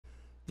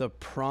The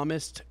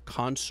Promised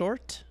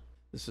Consort.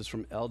 This is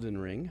from Elden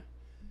Ring.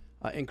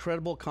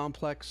 Incredibly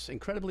complex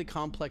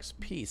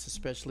piece,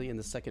 especially in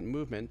the second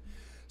movement.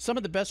 Some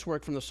of the best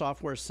work from the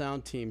software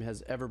sound team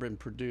has ever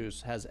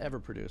produced.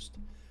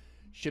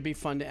 Should be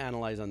fun to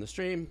analyze on the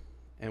stream,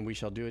 and we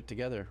shall do it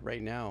together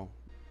right now.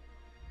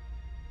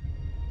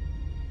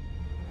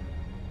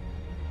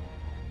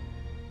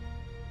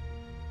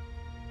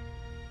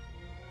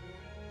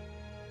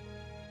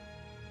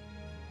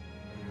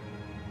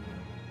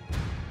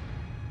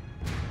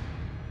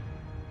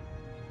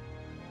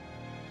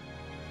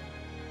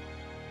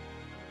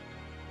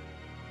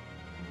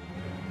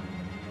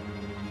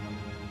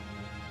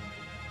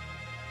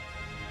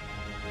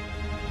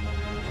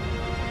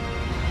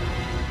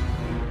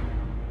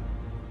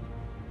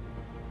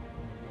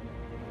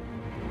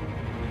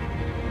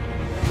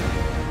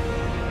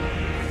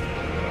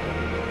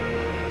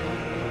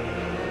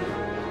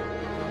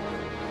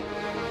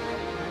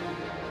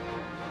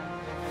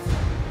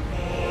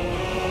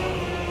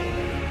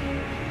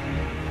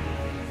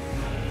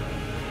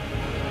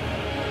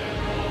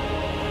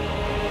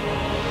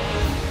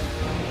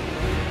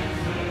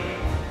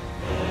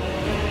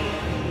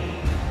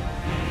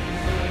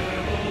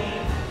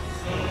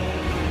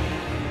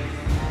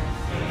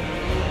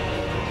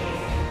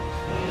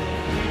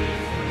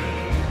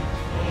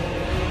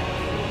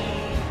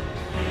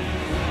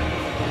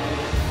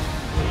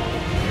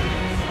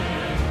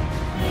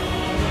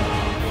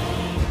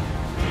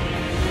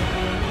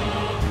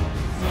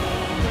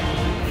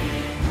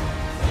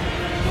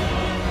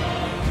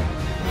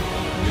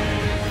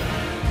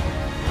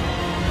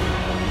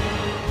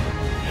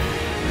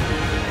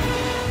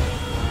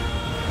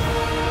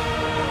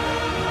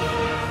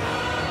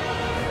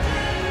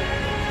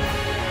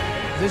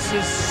 This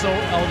is so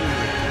Elden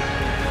Ring.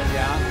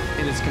 Yeah,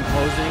 in its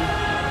composing,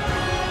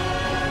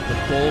 the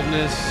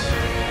boldness,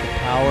 the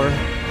power.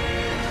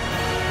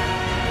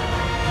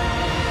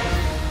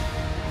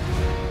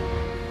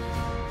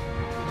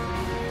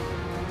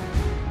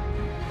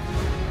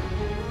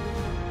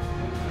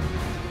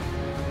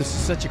 This is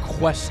such a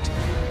quest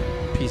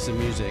piece of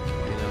music,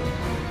 you know.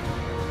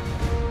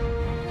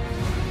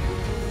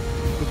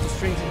 What the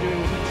strings are doing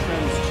with the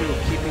trims too,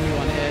 keeping you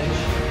on edge.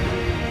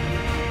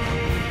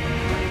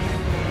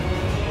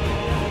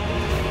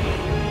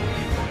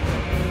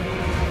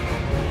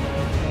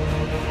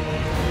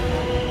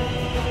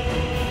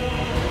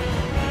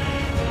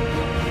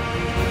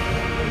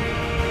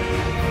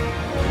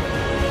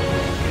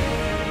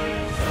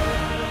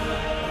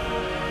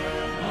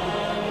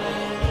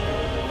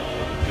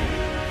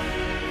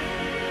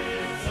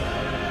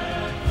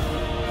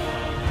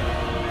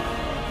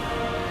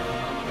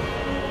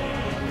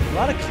 A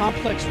lot of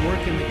complex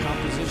work in the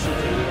compositions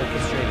and the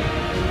orchestrating.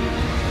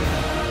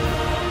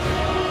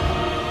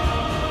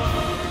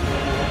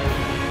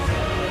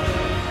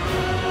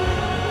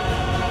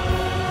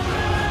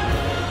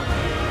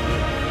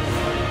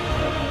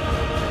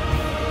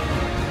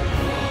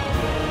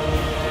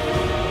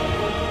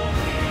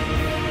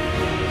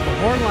 The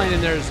horn line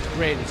in there is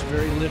great. It's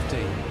very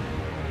lifting.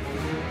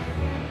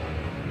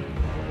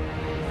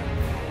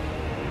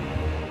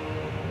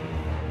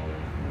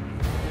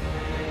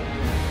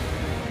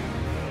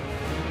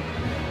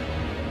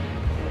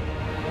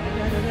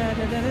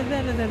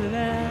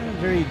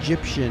 Very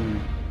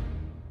Egyptian.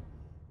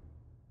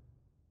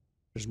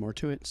 There's more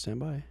to it. Stand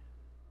by.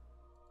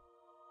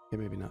 Okay,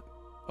 maybe not.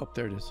 Oh,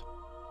 there it is.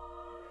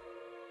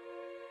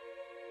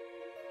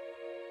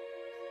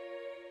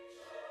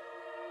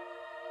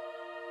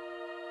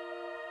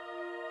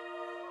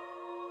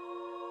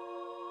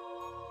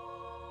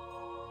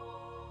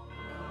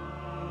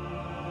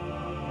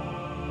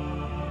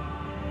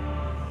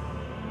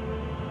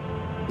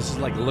 This is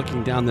like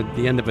looking down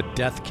the end of a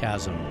death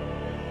chasm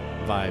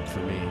vibe for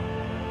me.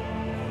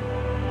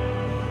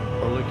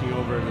 Or looking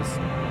over this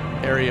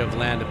area of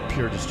land of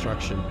pure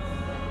destruction.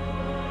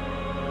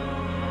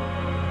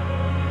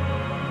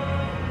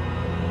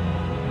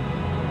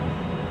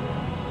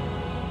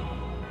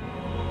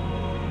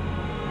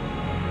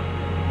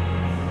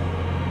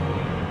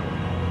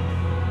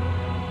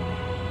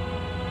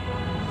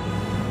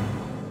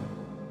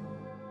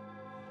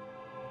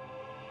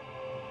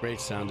 Great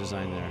sound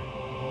design there.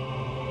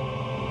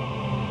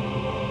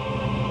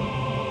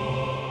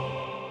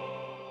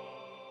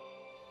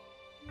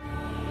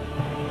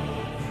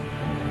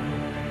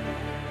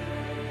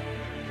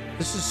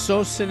 This is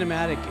so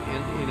cinematic,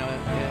 you know,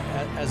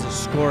 as a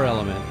score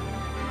element.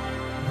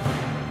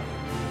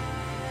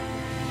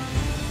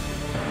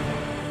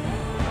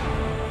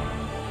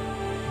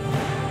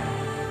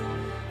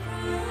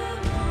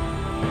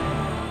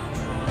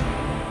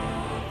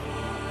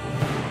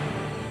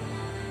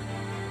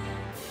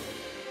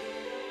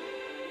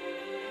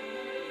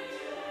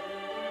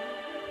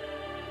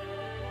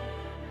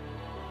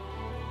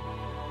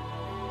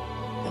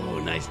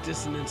 Oh, nice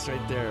dissonance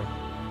right there.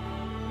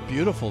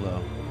 Beautiful,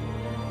 though.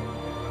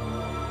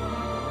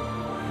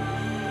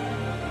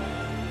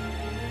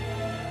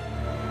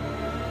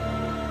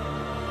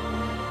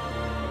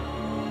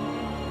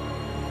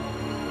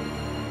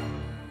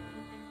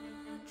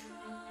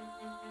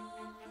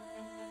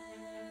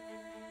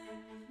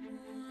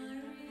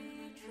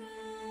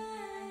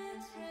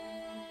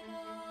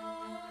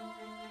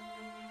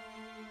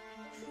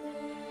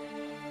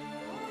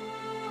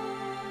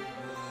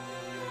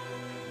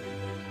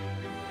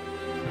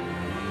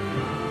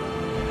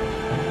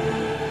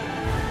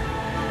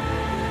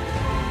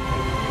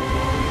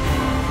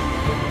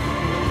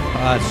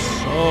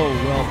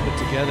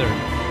 put together.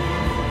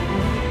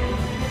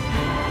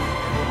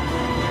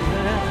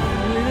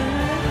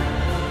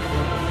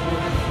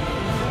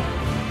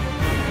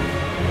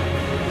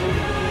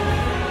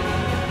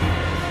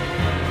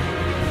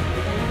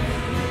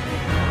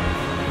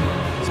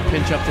 Let's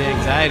pinch up the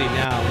anxiety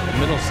now, the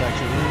middle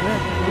section.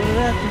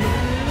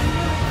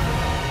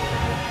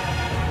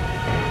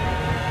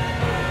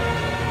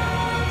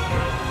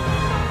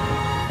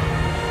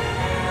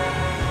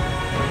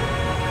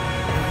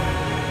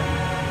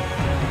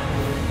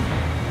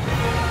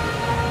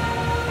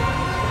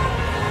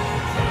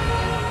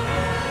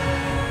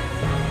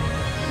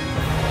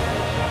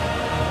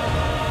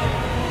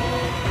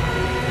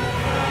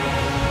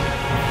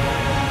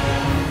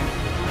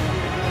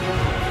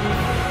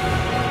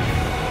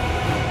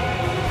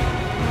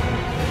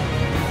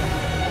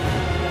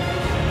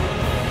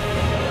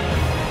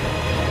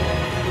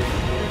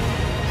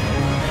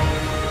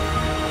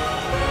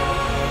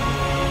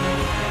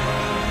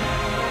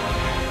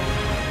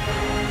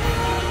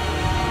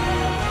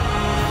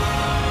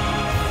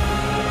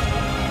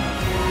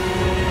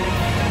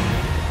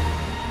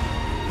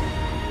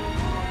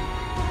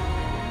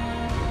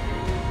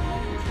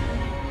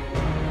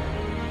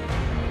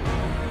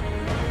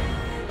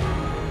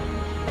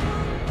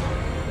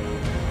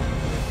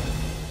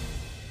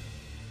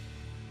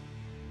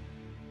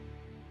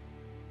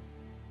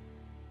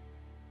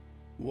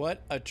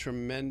 What a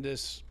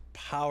tremendous,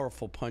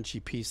 powerful, punchy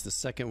piece, the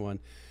second one.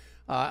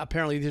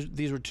 Apparently,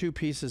 these were two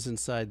pieces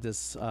inside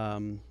this,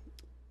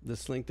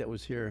 this link that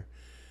was here.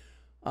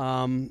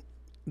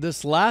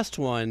 This last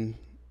one,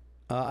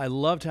 I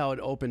loved how it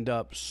opened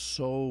up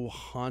so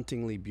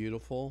hauntingly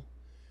beautiful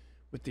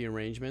with the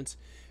arrangements.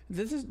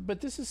 This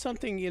is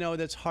something, you know,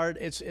 that's hard.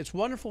 It's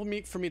wonderful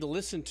for me to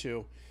listen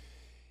to.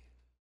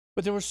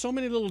 But there were so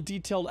many little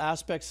detailed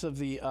aspects of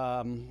the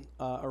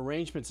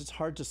arrangements. It's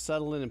hard to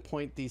settle in and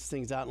point these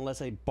things out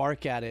unless I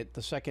bark at it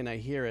the second I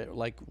hear it,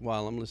 like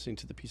while I'm listening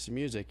to the piece of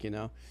music, you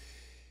know.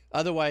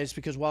 Otherwise,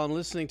 because while I'm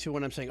listening to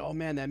it, I'm saying, oh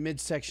man, that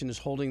midsection is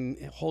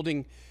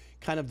holding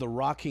kind of the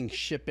rocking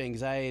ship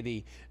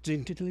anxiety.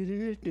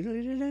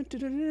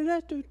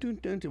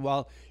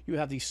 While you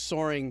have the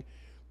soaring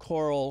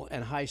choral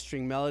and high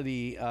string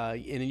melody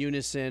in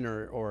unison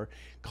or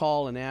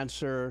call and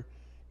answer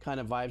kind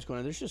of vibes going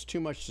on. There's just too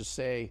much to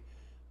say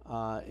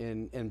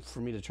and for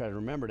me to try to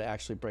remember to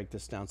actually break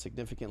this down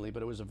significantly,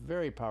 but it was a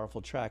very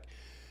powerful track.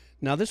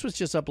 Now, this was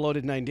just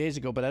uploaded 9 days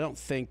ago, but I don't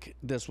think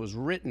this was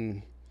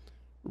written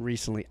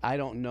recently. I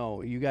don't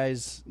know. You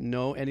guys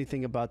know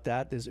anything about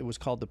that? It was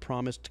called The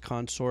Promised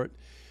Consort.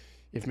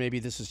 If maybe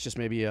this is just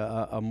maybe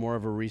a more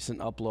of a recent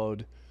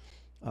upload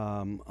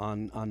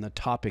on the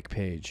topic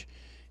page.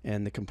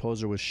 And the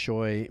composer was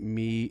Shoi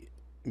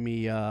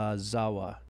Miyazawa.